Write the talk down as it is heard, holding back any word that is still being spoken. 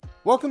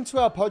Welcome to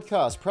our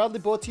podcast, proudly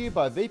brought to you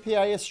by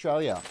VPA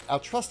Australia, our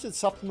trusted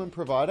supplement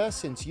provider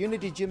since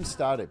Unity Gym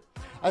started.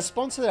 As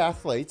sponsored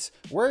athletes,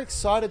 we're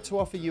excited to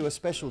offer you a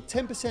special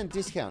 10%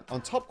 discount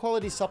on top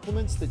quality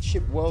supplements that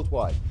ship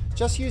worldwide.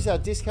 Just use our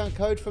discount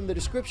code from the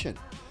description.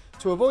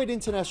 To avoid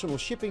international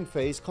shipping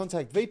fees,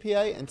 contact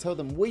VPA and tell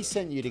them we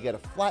sent you to get a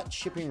flat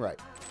shipping rate.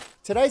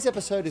 Today's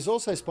episode is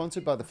also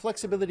sponsored by the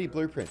Flexibility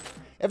Blueprint.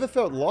 Ever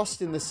felt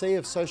lost in the sea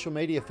of social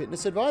media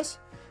fitness advice?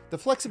 The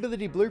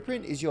Flexibility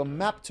Blueprint is your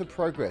map to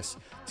progress,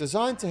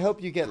 designed to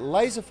help you get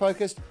laser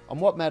focused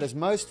on what matters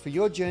most for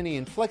your journey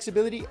in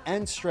flexibility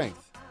and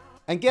strength.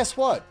 And guess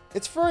what?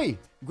 It's free.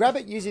 Grab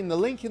it using the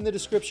link in the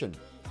description.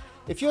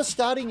 If you're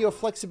starting your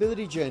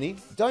flexibility journey,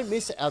 don't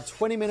miss our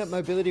 20-minute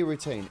mobility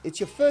routine.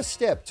 It's your first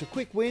step to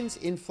quick wins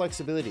in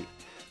flexibility.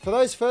 For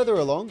those further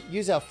along,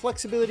 use our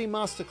Flexibility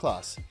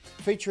Masterclass,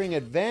 featuring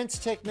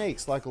advanced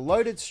techniques like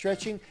loaded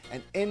stretching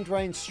and end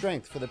range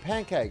strength for the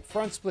pancake,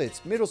 front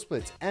splits, middle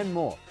splits, and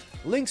more.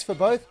 Links for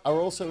both are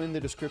also in the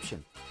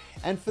description.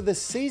 And for the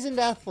seasoned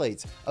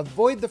athletes,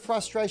 avoid the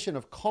frustration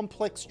of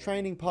complex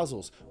training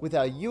puzzles with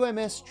our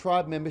UMS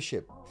Tribe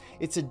membership.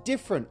 It's a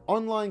different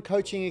online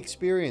coaching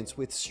experience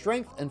with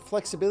strength and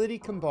flexibility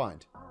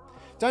combined.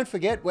 Don't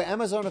forget, we're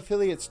Amazon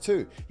affiliates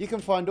too. You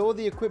can find all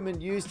the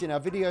equipment used in our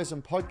videos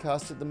and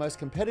podcasts at the most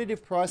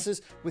competitive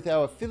prices with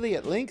our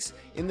affiliate links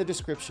in the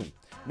description.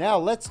 Now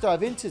let's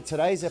dive into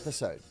today's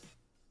episode.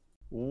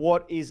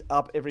 What is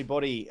up,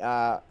 everybody?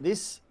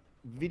 This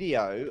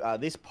video,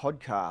 this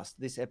podcast,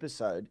 this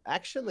episode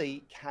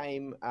actually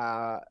came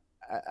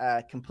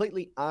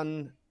completely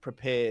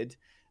unprepared.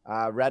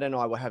 Rad and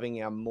I were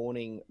having our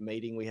morning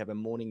meeting. We have a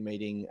morning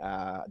meeting,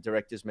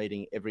 directors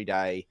meeting every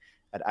day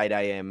at 8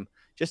 a.m.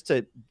 just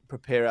to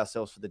prepare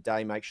ourselves for the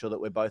day, make sure that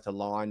we're both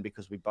aligned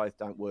because we both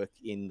don't work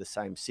in the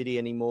same city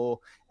anymore,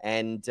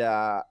 and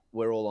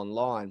we're all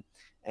online.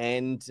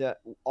 And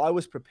I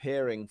was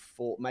preparing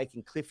for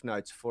making cliff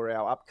notes for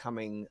our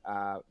upcoming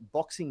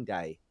Boxing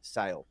Day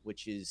sale,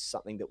 which is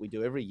something that we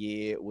do every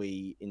year.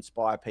 We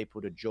inspire people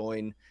to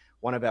join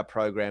one of our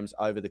programs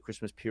over the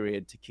Christmas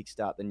period to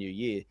kickstart the new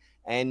year.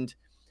 And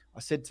I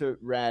said to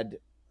Rad,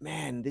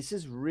 man, this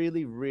is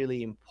really,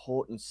 really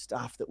important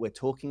stuff that we're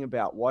talking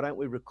about. Why don't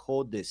we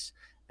record this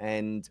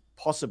and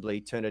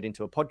possibly turn it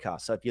into a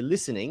podcast? So if you're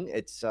listening,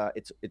 it's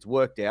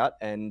worked out,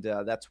 and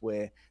that's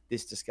where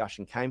this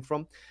discussion came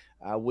from.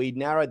 We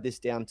narrowed this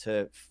down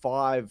to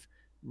 5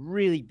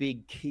 really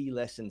big key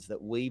lessons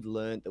that we've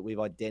learned, that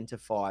we've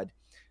identified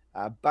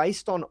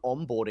based on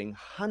onboarding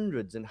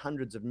hundreds and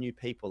hundreds of new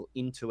people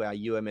into our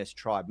UMS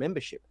Tribe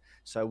membership.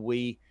 So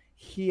we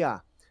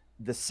hear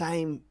the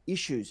same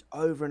issues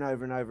over and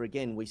over and over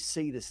again. We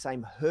see the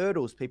same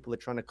hurdles people are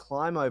trying to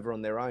climb over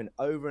on their own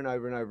over and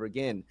over and over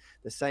again,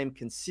 the same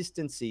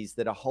consistencies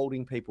that are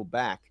holding people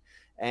back.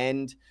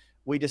 And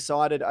we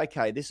decided,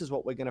 okay, this is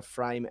what we're going to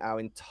frame our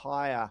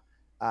entire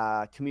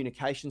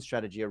communication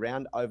strategy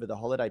around over the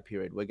holiday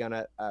period. We're going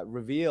to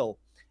reveal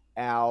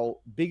our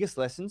biggest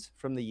lessons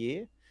from the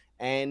year,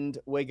 and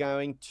we're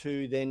going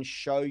to then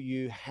show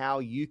you how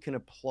you can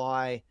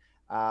apply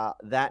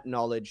that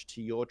knowledge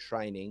to your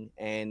training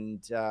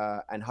and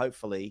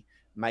hopefully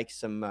make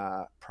some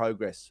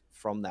progress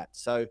from that.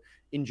 So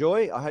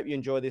enjoy. I hope you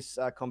enjoy this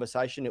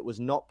conversation. It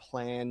was not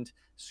planned,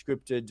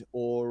 scripted,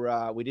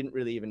 or we didn't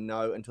really even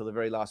know until the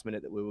very last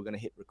minute that we were going to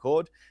hit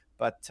record.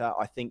 But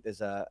I think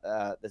there's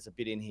a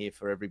bit in here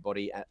for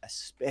everybody,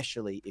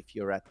 especially if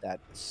you're at that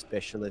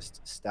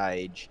specialist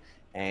stage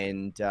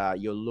and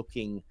you're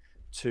looking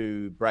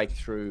to break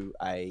through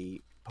a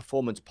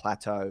performance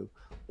plateau,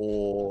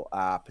 or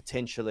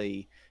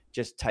potentially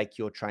just take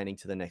your training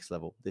to the next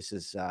level. This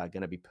is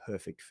going to be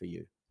perfect for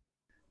you.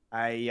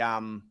 A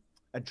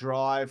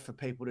drive for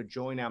people to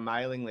join our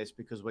mailing list,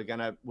 because we're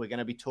going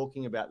to be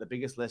talking about the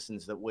biggest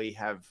lessons that we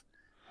have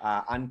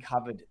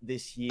uncovered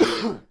this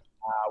year,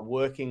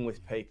 working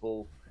with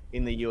people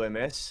in the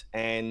UMS.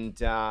 And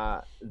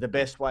the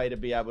best way to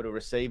be able to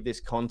receive this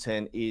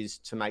content is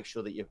to make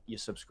sure that you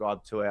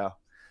subscribe to our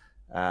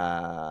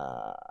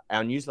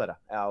newsletter,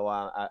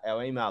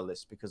 our email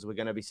list, because we're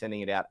going to be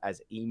sending it out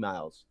as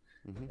emails.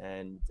 Mm-hmm.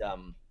 And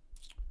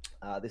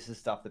this is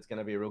stuff that's going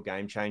to be a real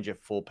game changer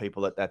for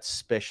people at that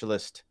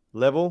specialist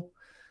level,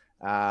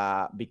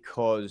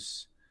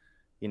 because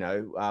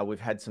we've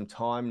had some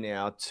time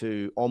now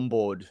to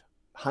onboard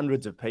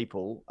hundreds of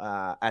people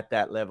at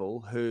that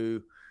level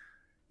who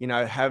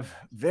have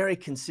very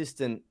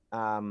consistent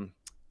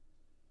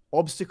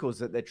obstacles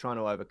that they're trying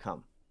to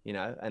overcome,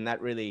 and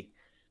that really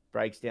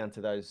breaks down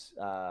to those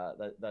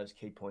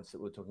key points that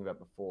we were talking about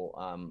before.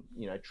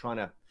 Trying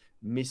to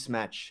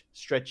mismatch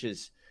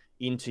stretches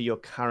into your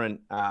current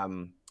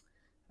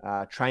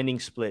training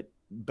split,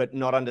 but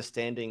not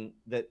understanding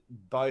that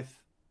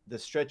both the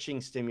stretching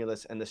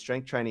stimulus and the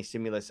strength training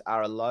stimulus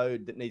are a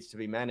load that needs to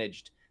be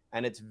managed.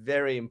 And it's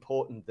very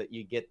important that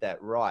you get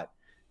that right.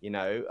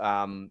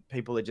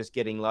 People are just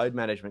getting load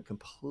management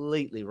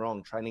completely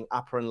wrong, training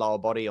upper and lower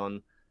body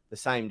on the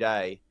same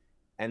day,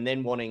 and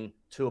then wanting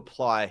to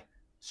apply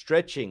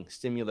stretching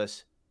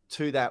stimulus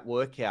to that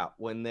workout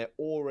when they're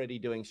already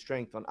doing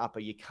strength on upper.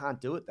 You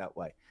can't do it that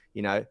way.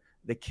 You know,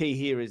 the key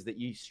here is that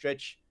you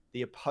stretch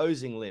the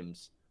opposing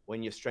limbs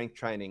when you're strength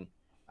training.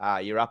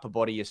 Your upper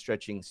body, you're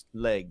stretching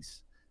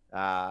legs,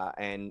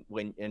 and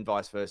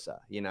vice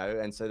versa. You know,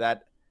 and so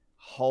that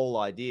whole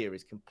idea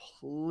is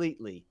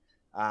completely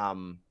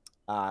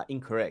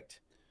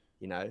incorrect.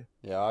 You know.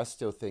 Yeah, I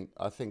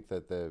think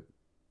that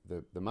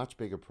the much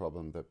bigger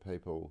problem that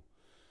people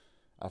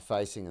are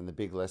facing, and the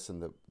big lesson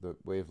that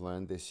we've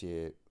learned this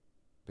year,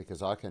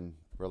 because I can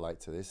relate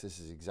to this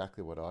is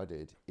exactly what I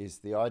did, is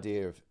the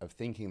idea of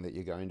thinking that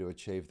you're going to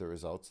achieve the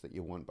results that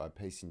you want by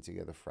piecing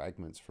together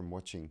fragments from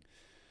watching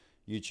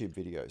YouTube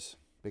videos,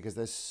 because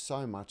there's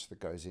so much that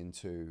goes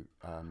into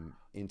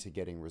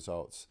getting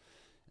results.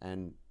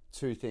 And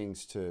two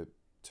things to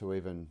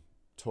even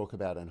talk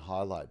about and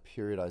highlight: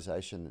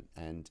 periodization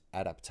and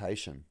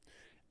adaptation,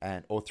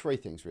 or three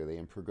things really,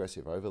 and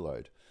progressive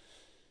overload.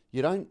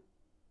 You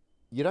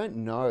don't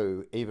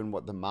know even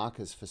what the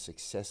markers for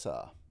success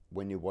are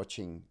when you're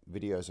watching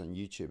videos on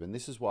YouTube. And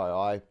this is why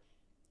I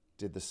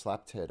did the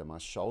slap tear to my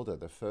shoulder,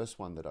 the first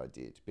one that I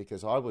did,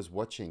 because I was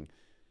wanting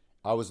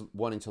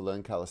to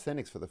learn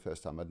calisthenics for the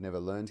first time. I'd never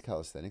learned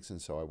calisthenics,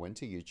 and so I went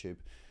to YouTube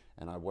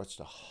and I watched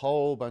a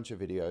whole bunch of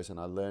videos, and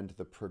I learned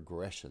the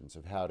progressions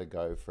of how to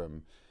go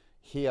from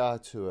here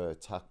to a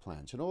tuck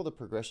planche, and all the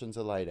progressions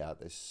are laid out.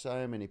 There's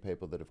so many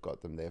people that have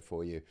got them there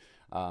for you,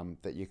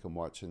 that you can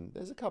watch, and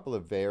there's a couple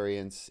of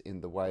variants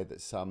in the way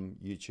that some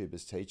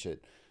YouTubers teach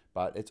it,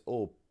 but it's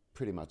all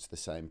pretty much the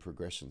same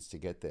progressions to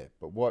get there.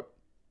 But what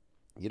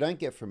you don't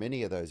get from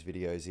any of those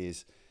videos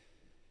is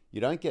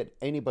you don't get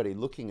anybody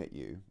looking at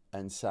you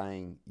and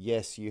saying,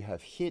 yes, you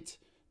have hit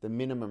the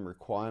minimum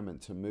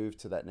requirement to move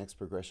to that next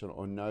progression,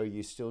 or no,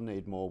 you still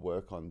need more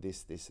work on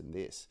this, this, and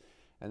this.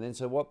 And then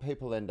so what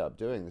people end up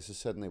doing, this is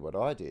certainly what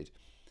I did,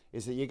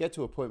 is that you get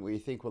to a point where you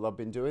think, well, I've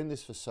been doing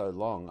this for so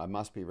long, I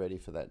must be ready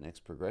for that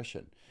next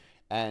progression.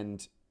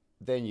 And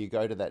then you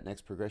go to that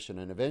next progression,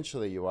 and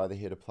eventually you either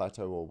hit a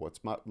plateau, or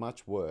what's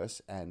much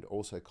worse and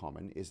also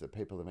common is that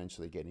people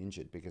eventually get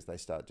injured because they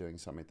start doing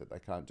something that they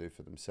can't do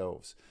for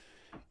themselves.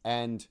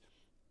 And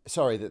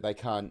sorry, that they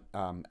can't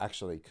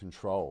actually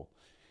control.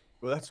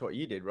 Well, that's what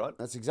you did, right?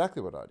 That's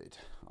exactly what I did.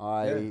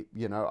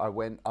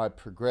 I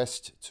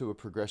progressed to a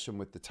progression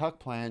with the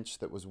tuck planche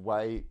that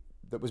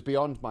was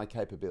beyond my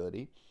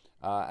capability,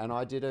 and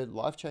I did a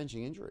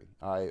life-changing injury.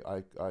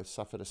 I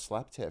suffered a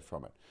slap tear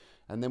from it.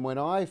 And then when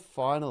I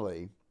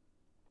finally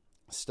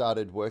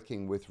started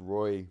working with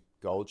Roy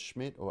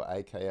Goldschmidt, or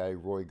AKA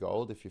Roy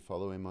Gold, if you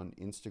follow him on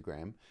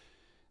Instagram,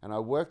 and I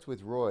worked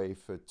with Roy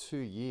for 2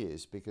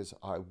 years because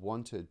I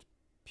wanted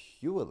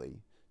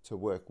purely to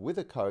work with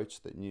a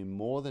coach that knew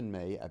more than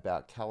me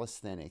about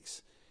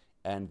calisthenics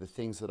and the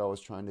things that I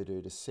was trying to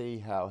do, to see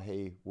how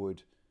he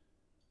would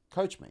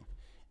coach me.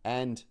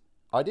 And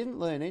I didn't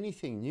learn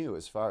anything new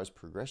as far as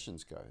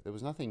progressions go. There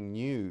was nothing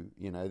new,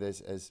 you know,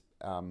 there's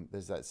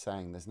that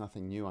saying, there's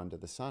nothing new under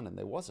the sun, and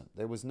there wasn't.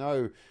 There was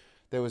no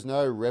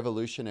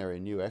revolutionary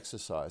new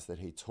exercise that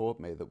he taught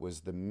me that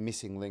was the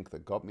missing link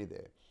that got me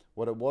there.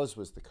 What it was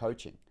the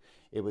coaching.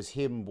 It was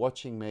him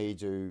watching me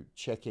do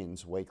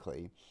check-ins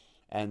weekly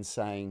and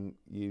saying,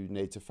 you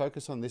need to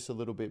focus on this a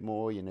little bit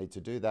more, you need to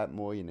do that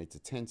more, you need to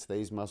tense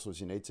these muscles,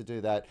 you need to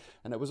do that.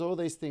 And it was all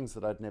these things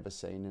that I'd never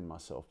seen in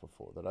myself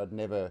before, that I'd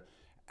never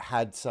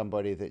had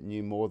somebody that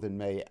knew more than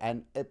me.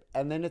 And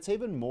then it's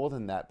even more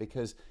than that,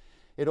 because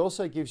it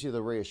also gives you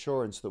the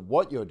reassurance that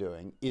what you're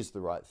doing is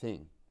the right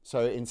thing.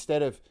 So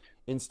instead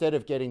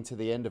of getting to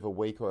the end of a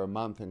week or a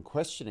month and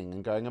questioning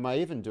and going, am I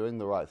even doing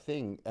the right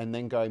thing? And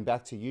then going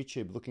back to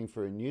YouTube looking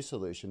for a new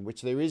solution,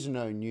 which there is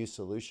no new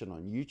solution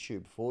on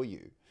YouTube for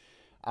you.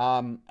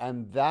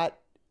 And that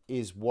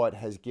is what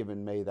has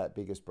given me that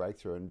biggest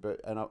breakthrough.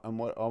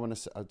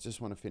 I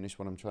just want to finish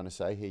what I'm trying to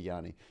say here,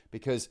 Yanni,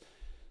 because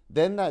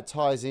then that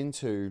ties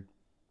into,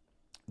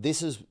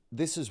 this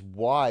is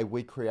why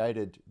we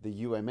created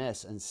the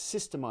UMS and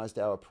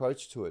systemized our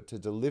approach to it, to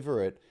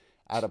deliver it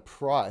at a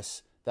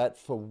price that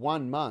for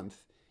 1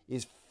 month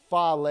is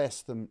far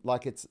less than,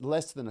 like, it's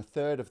less than a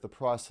third of the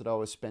price that I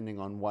was spending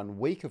on 1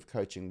 week of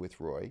coaching with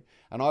Roy.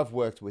 And I've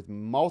worked with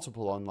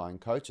multiple online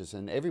coaches,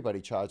 and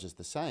everybody charges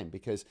the same,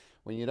 because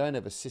when you don't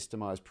have a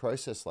systemized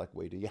process like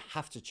we do, you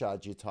have to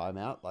charge your time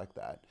out like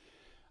that.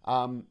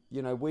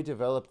 We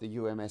developed the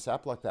UMS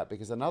app like that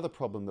because another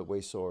problem that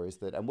we saw is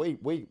that, and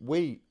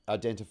we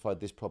identified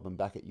this problem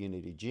back at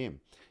Unity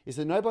Gym, is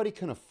that nobody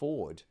can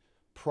afford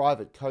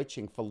private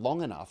coaching for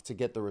long enough to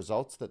get the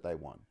results that they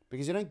want,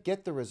 because you don't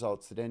get the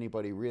results that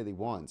anybody really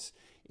wants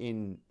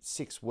in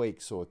 6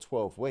 weeks or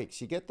 12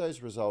 weeks. You get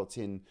those results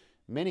in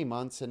many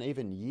months and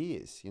even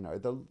years.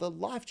 The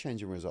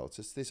life-changing results.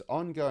 It's this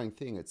ongoing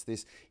thing. It's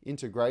this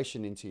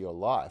integration into your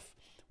life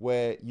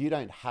where you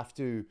don't have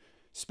to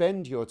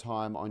spend your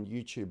time on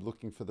YouTube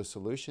looking for the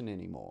solution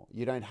anymore.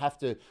 You don't have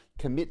to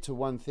commit to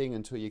one thing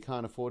until you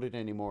can't afford it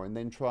anymore and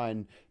then try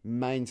and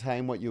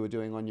maintain what you were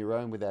doing on your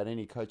own without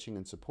any coaching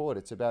and support.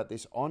 It's about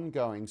this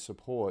ongoing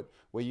support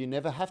where you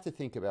never have to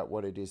think about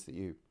what it is that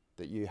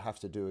you have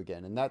to do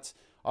again. And that's,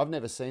 I've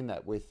never seen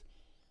that with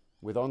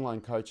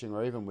online coaching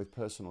or even with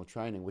personal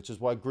training, which is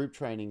why group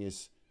training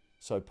is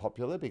so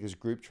popular, because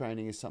group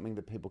training is something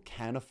that people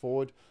can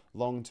afford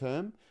long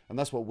term. And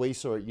that's what we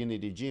saw at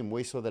Unity Gym.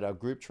 We saw that our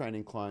group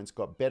training clients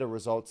got better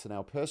results than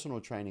our personal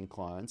training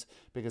clients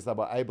because they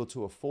were able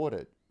to afford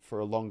it for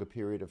a longer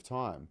period of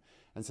time.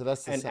 And so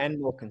that's the and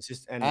more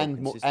consistent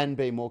and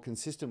be more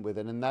consistent with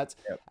it. And that's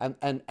Yep.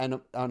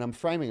 and I'm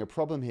framing a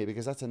problem here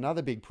because that's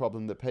another big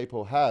problem that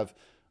people have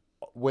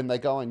when they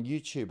go on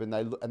YouTube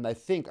and they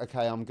think,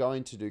 okay, I'm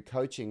going to do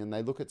coaching, and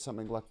they look at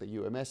something like the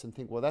UMS and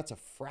think, well, that's a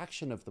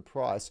fraction of the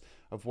price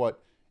of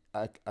what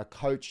a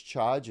coach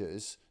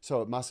charges,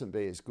 so it mustn't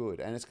be as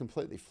good. And it's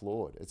completely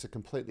flawed. It's a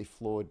completely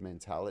flawed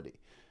mentality.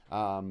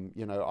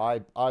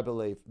 I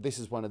believe this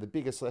is one of the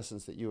biggest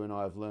lessons that you and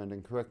I have learned,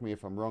 and correct me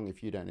if I'm wrong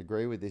if you don't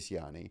agree with this,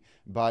 Yanni,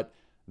 but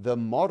the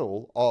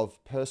model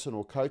of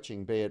personal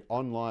coaching, be it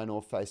online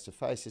or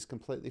face-to-face, is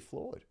completely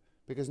flawed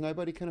because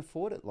nobody can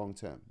afford it long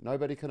term.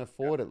 Nobody can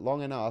afford it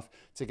long enough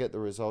to get the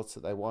results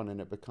that they want, and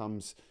it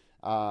becomes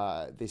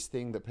this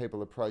thing that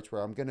people approach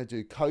where I'm going to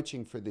do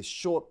coaching for this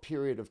short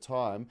period of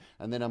time,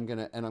 and then I'm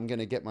going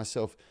to get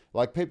myself,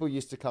 like people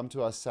used to come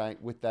to us saying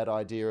with that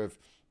idea of,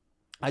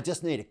 I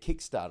just need a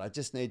kickstart. I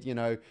just need,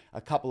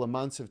 a couple of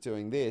months of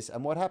doing this.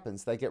 And what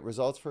happens? They get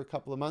results for a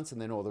couple of months,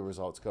 and then all the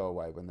results go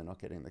away when they're not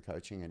getting the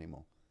coaching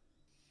anymore.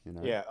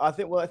 Yeah, I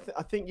think. Well,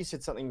 I think you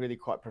said something really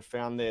quite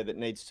profound there that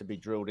needs to be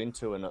drilled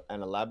into and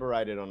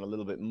elaborated on a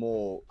little bit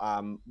more.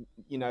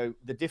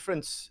 The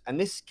difference, and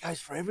this goes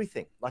for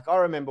everything. Like I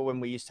remember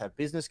when we used to have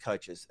business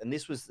coaches, and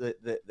this was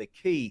the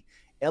key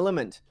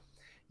element.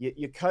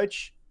 Your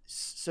coach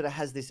sort of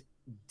has this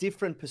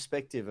different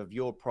perspective of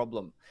your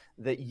problem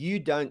that you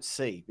don't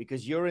see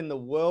because you're in the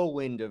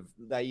whirlwind of,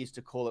 they used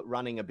to call it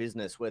running a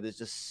business, where there's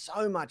just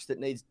so much that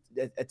needs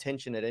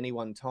attention at any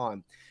one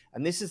time.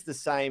 And this is the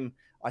same.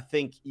 I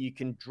think you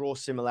can draw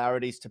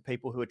similarities to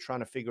people who are trying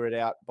to figure it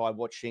out by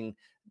watching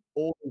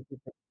all these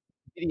different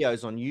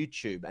videos on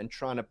YouTube and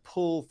trying to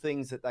pull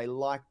things that they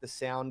like the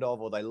sound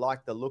of or they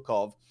like the look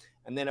of,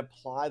 and then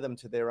apply them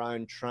to their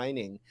own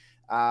training.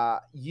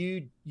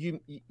 You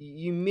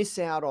miss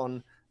out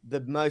on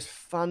the most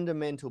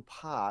fundamental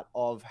part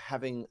of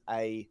having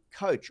a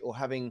coach or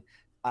having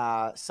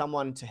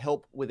someone to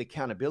help with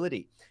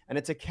accountability. And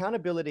it's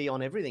accountability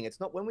on everything.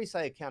 It's not, when we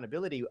say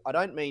accountability, I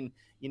don't mean,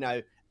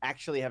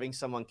 actually having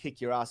someone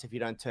kick your ass if you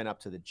don't turn up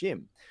to the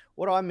gym.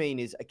 What I mean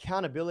is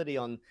accountability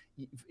on,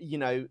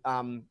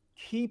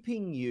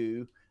 keeping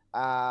you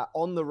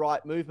on the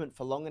right movement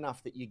for long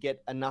enough that you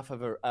get enough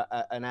of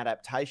an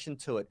adaptation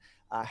to it,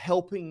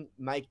 helping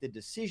make the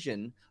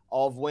decision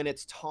of when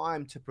it's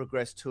time to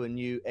progress to a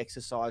new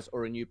exercise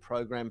or a new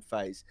program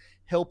phase,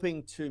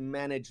 helping to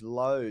manage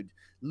load,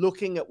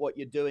 looking at what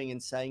you're doing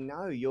and saying,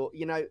 no,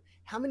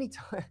 how many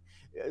times,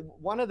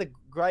 one of the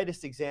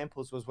greatest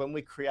examples was when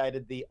we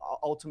created the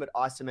ultimate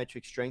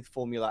isometric strength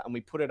formula and we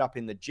put it up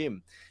in the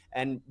gym.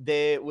 And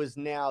there was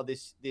now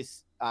this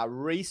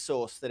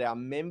resource that our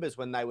members,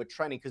 when they were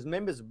training, because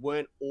members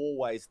weren't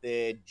always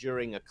there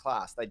during a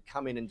class, they'd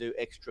come in and do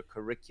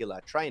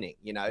extracurricular training,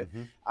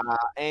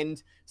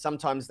 and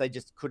sometimes they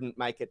just couldn't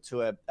make it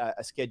to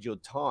a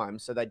scheduled time,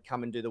 so they'd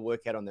come and do the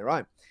workout on their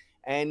own.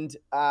 And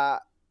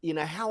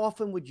how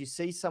often would you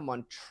see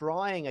someone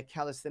trying a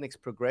calisthenics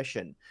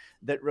progression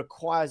that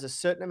requires a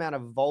certain amount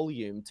of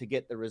volume to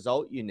get the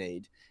result you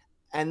need,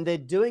 and they're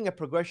doing a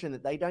progression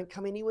that they don't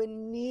come anywhere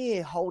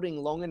near holding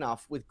long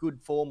enough with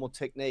good form or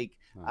technique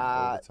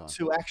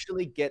to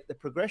actually get the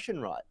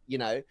progression right,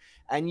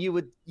 and you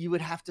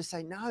would have to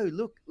say, no,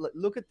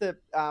 look at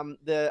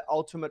the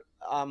ultimate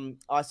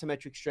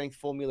isometric strength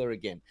formula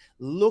again.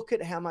 Look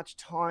at how much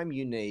time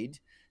you need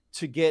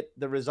to get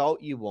the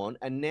result you want,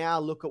 and now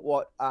look at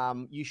what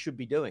you should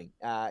be doing.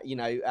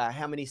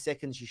 How many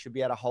seconds you should be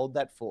able to hold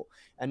that for.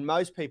 And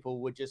most people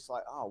were just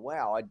like, oh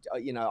wow,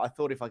 I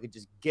thought if I could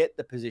just get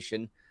the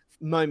position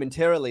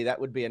momentarily,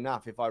 that would be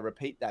enough if I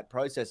repeat that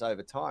process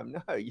over time.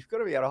 No, you've got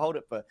to be able to hold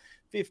it for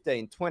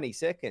 15, 20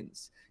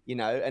 seconds,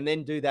 and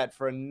then do that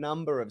for a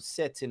number of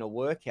sets in a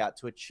workout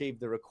to achieve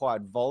the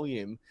required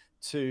volume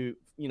to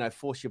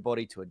force your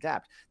body to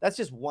adapt. That's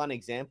just one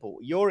example.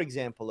 Your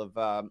example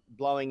of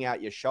blowing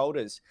out your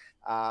shoulders,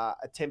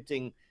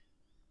 attempting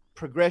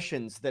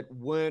progressions that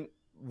weren't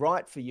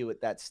right for you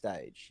at that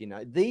stage.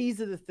 These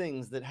are the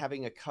things that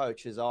having a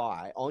coach's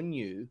eye on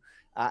you,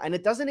 and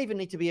it doesn't even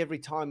need to be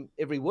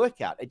every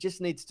workout. It just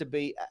needs to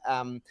be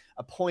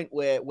a point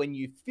where when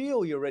you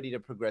feel you're ready to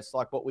progress,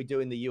 like what we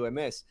do in the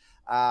UMS,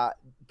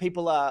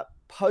 people are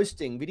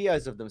posting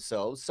videos of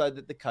themselves so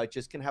that the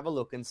coaches can have a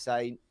look and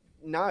say,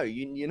 no,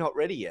 you're not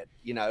ready yet,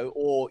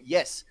 or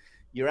yes,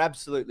 you're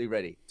absolutely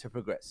ready to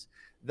progress.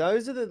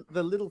 Those are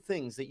the little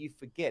things that you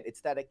forget.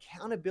 It's that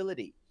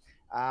accountability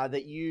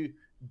that you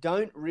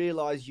don't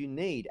realize you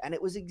need. And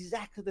it was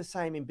exactly the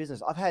same in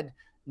business. I've had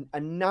a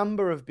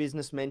number of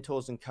business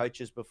mentors and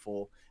coaches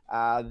before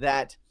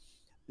that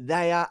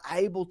they are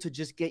able to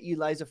just get you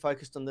laser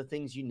focused on the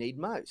things you need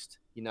most.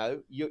 You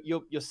know,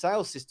 your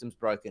sales system's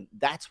broken.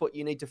 That's what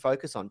you need to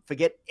focus on.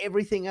 Forget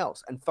everything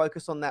else and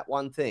focus on that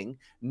one thing.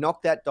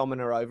 Knock that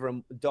domino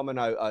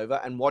over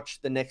and watch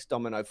the next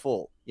domino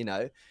fall, you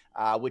know,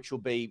 which will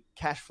be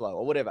cash flow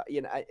or whatever.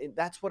 You know,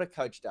 that's what a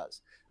coach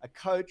does. A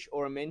coach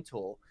or a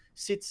mentor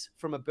sits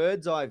from a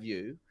bird's eye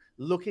view,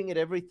 looking at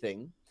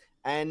everything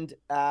and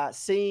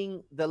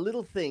seeing the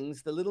little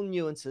things, the little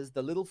nuances,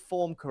 the little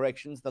form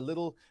corrections, the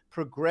little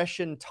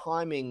progression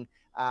timing,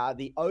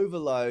 the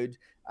overload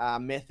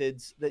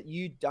methods that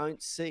you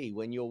don't see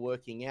when you're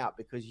working out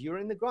because you're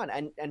in the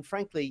grind. And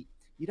frankly,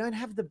 you don't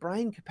have the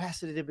brain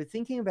capacity to be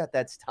thinking about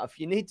that stuff.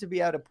 You need to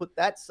be able to put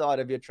that side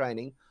of your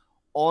training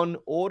on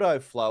auto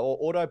flow or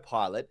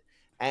autopilot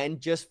and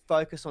just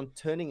focus on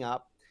turning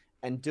up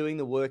and doing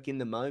the work in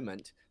the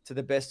moment to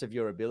the best of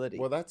your ability.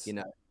 Well, that's you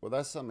know. well,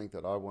 that's something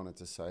that I wanted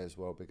to say as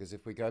well, because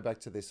if we go back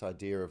to this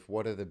idea of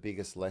what are the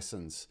biggest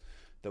lessons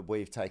that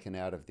we've taken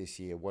out of this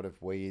year, what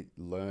have we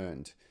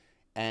learned,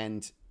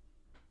 and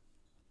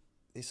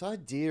this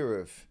idea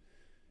of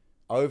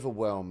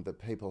overwhelm that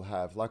people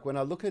have, like when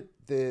I look at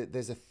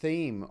there's a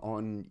theme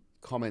on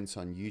comments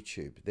on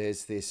YouTube.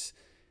 There's this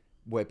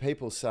where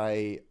people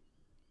say,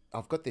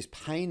 I've got this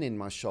pain in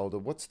my shoulder.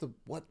 What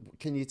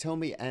can you tell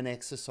me an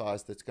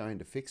exercise that's going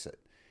to fix it?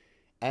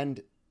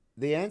 And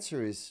the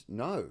answer is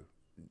no.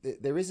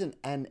 There isn't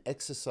an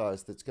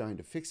exercise that's going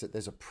to fix it.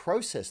 There's a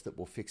process that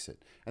will fix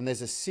it. And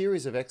there's a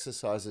series of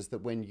exercises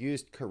that when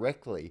used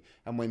correctly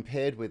and when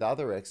paired with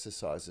other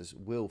exercises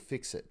will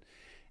fix it.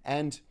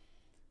 And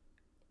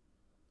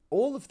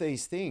all of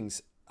these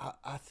things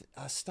are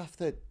stuff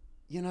that,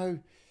 you know,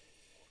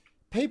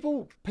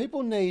 people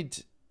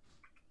need.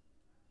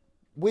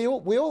 We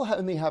all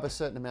only have a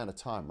certain amount of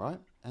time, right?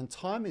 And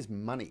time is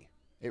money.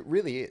 It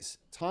really is.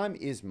 Time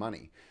is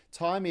money.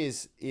 Time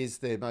is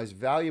the most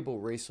valuable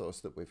resource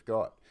that we've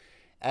got.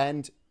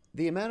 And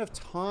the amount of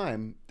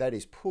time that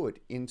is put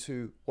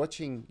into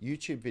watching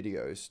YouTube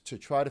videos to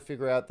try to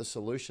figure out the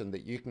solution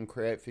that you can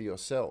create for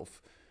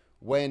yourself,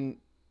 when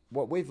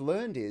what we've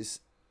learned is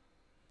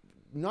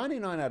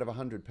 99 out of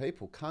 100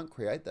 people can't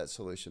create that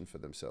solution for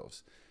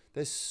themselves.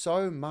 There's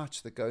so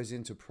much that goes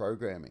into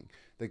programming,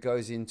 that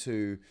goes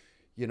into,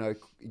 you know,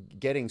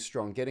 getting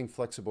strong, getting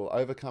flexible,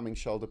 overcoming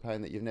shoulder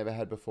pain that you've never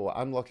had before,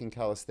 unlocking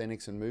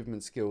calisthenics and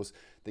movement skills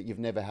that you've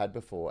never had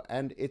before.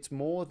 And it's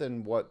more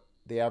than what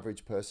the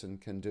average person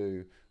can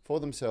do for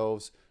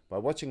themselves by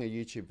watching a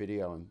YouTube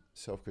video and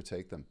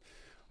self-critique them.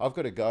 I've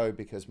got to go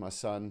because my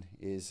son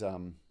is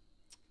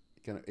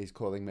he's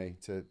calling me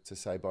to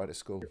say bye to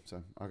school.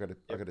 So I got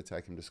to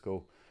take him to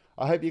school.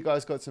 I hope you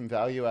guys got some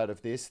value out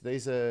of this.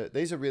 These are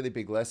really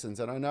big lessons,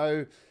 and I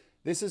know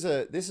this is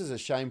a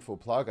shameful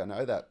plug. I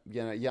know that,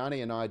 you know,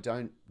 Yanni and I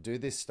don't do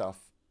this stuff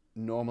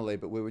normally,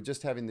 but we were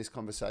just having this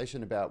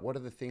conversation about what are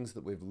the things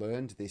that we've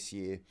learned this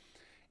year.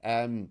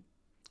 And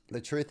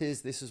the truth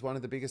is, this is one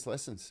of the biggest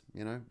lessons.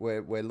 You know,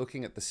 we're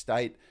looking at the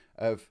state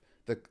of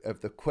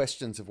the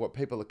questions of what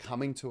people are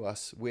coming to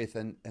us with,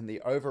 and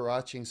the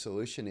overarching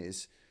solution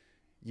is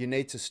you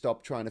need to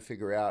stop trying to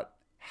figure out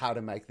how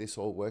to make this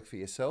all work for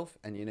yourself,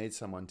 and you need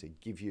someone to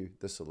give you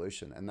the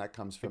solution. And that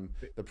comes from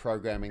the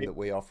programming that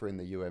we offer in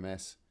the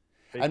UMS.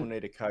 People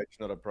need a coach,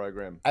 not a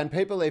program. And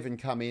people even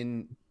come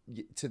in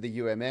to the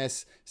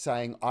UMS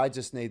saying, I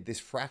just need this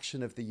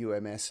fraction of the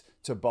UMS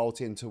to bolt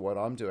into what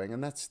I'm doing.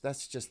 And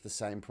that's just the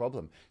same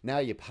problem. Now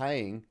you're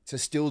paying to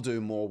still do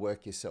more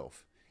work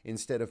yourself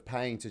instead of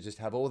paying to just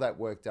have all that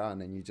work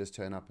done and you just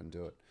turn up and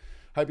do it.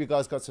 Hope you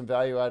guys got some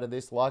value out of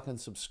this. Like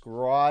and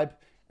subscribe.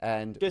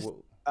 And just